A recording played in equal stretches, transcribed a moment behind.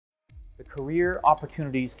The career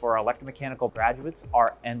opportunities for our electromechanical graduates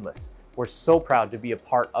are endless. We're so proud to be a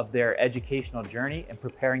part of their educational journey and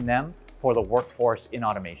preparing them for the workforce in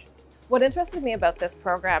automation. What interested me about this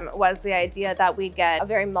program was the idea that we'd get a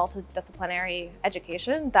very multidisciplinary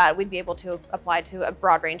education that we'd be able to apply to a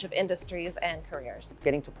broad range of industries and careers.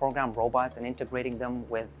 Getting to program robots and integrating them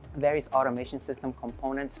with various automation system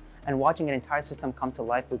components and watching an entire system come to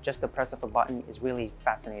life with just the press of a button is really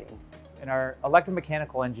fascinating. In our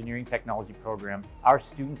Electromechanical Engineering Technology program, our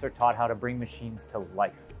students are taught how to bring machines to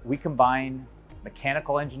life. We combine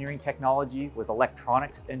mechanical engineering technology with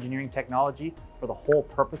electronics engineering technology for the whole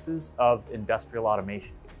purposes of industrial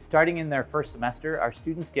automation. Starting in their first semester, our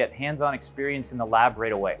students get hands-on experience in the lab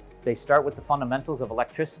right away. They start with the fundamentals of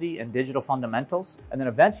electricity and digital fundamentals, and then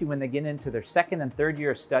eventually when they get into their second and third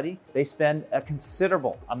year of study, they spend a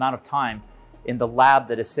considerable amount of time in the lab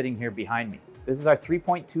that is sitting here behind me. This is our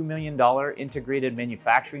 $3.2 million integrated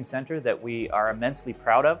manufacturing center that we are immensely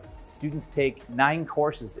proud of. Students take 9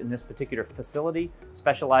 courses in this particular facility,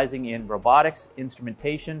 specializing in robotics,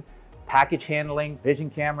 instrumentation, package handling, vision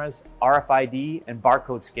cameras, RFID, and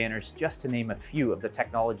barcode scanners, just to name a few of the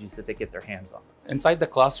technologies that they get their hands on. Inside the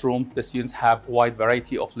classroom, the students have a wide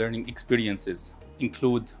variety of learning experiences,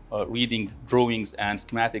 include reading drawings and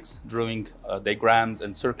schematics, drawing diagrams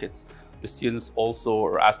and circuits. The students also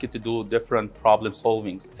are asked to do different problem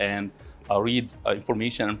solvings and read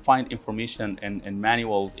information and find information in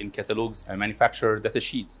manuals, in catalogs, and manufacturer data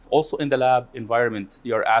sheets. Also in the lab environment,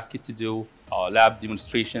 they are asked to do lab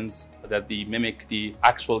demonstrations that they mimic the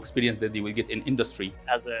actual experience that they will get in industry.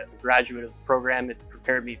 As a graduate of the program, it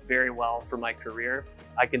prepared me very well for my career.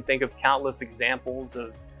 I can think of countless examples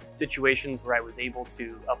of situations where I was able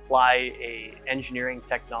to apply an engineering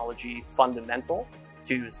technology fundamental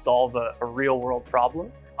to solve a real-world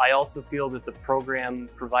problem. I also feel that the program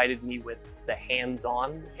provided me with the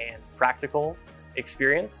hands-on and practical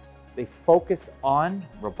experience. They focus on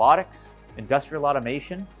robotics, industrial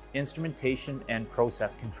automation, instrumentation, and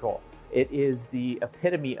process control. It is the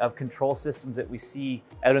epitome of control systems that we see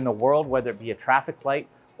out in the world, whether it be a traffic light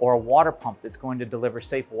or a water pump that's going to deliver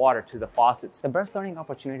safe water to the faucets. The best learning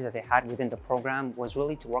opportunity that they had within the program was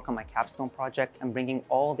really to work on my capstone project and bringing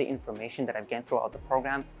all the information that I've gained throughout the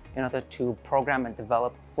program in order to program and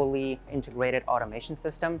develop fully integrated automation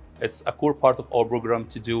system. It's a core part of our program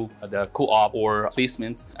to do the co-op or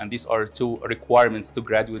placement, and these are 2 requirements to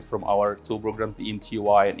graduate from our 2 programs, the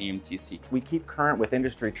EMTY and EMTC. We keep current with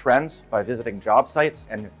industry trends by visiting job sites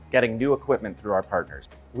and getting new equipment through our partners.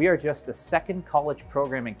 We are just the 2nd college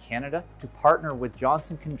program in Canada to partner with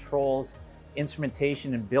Johnson Controls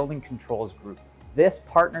Instrumentation and Building Controls Group. This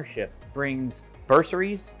partnership brings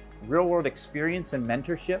bursaries, real-world experience and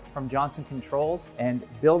mentorship from Johnson Controls, and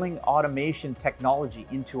building automation technology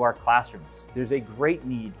into our classrooms. There's a great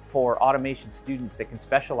need for automation students that can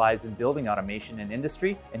specialize in building automation in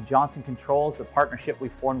industry, and Johnson Controls, the partnership we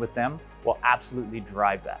formed with them, will absolutely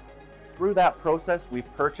drive that. Through that process,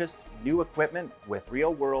 we've purchased new equipment with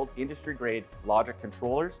real-world industry-grade logic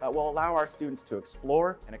controllers that will allow our students to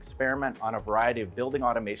explore and experiment on a variety of building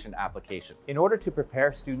automation applications. In order to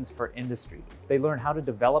prepare students for industry, they learn how to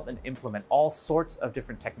develop and implement all sorts of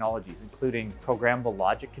different technologies, including programmable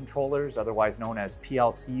logic controllers, otherwise known as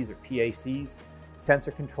PLCs or PACs,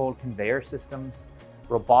 sensor-controlled conveyor systems,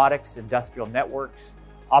 robotics, industrial networks,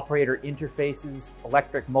 operator interfaces,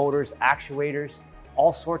 electric motors, actuators,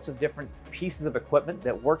 all sorts of different pieces of equipment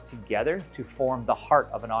that work together to form the heart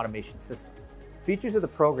of an automation system. Features of the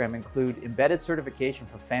program include embedded certification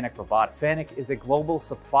for Fanuc Robotics. Fanuc is a global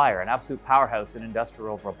supplier, an absolute powerhouse in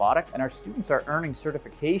industrial robotics, and our students are earning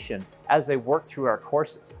certification as they work through our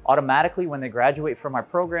courses. Automatically, when they graduate from our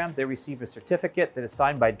program, they receive a certificate that is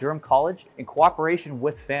signed by Durham College in cooperation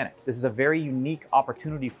with Fanuc. This is a very unique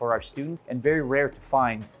opportunity for our students and very rare to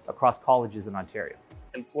find across colleges in Ontario.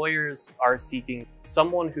 Employers are seeking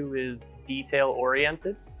someone who is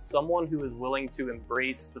detail-oriented, someone who is willing to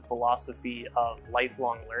embrace the philosophy of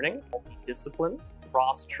lifelong learning, multidisciplined,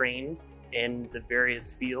 cross-trained in the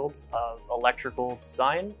various fields of electrical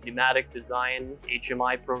design, pneumatic design,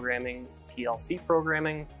 HMI programming, PLC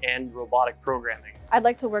programming, and robotic programming. I'd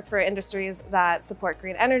like to work for industries that support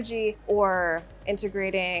green energy or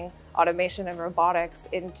integrating automation and robotics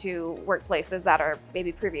into workplaces that are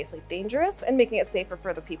maybe previously dangerous and making it safer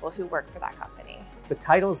for the people who work for that company. The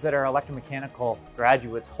titles that our electromechanical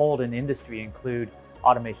graduates hold in industry include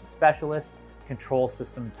automation specialist, control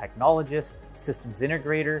system technologist, systems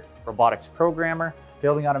integrator, robotics programmer,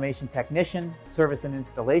 building automation technician, service and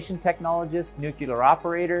installation technologist, nuclear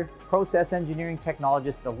operator, process engineering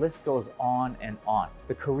technologist, the list goes on and on.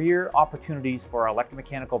 The career opportunities for our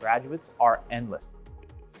electromechanical graduates are endless.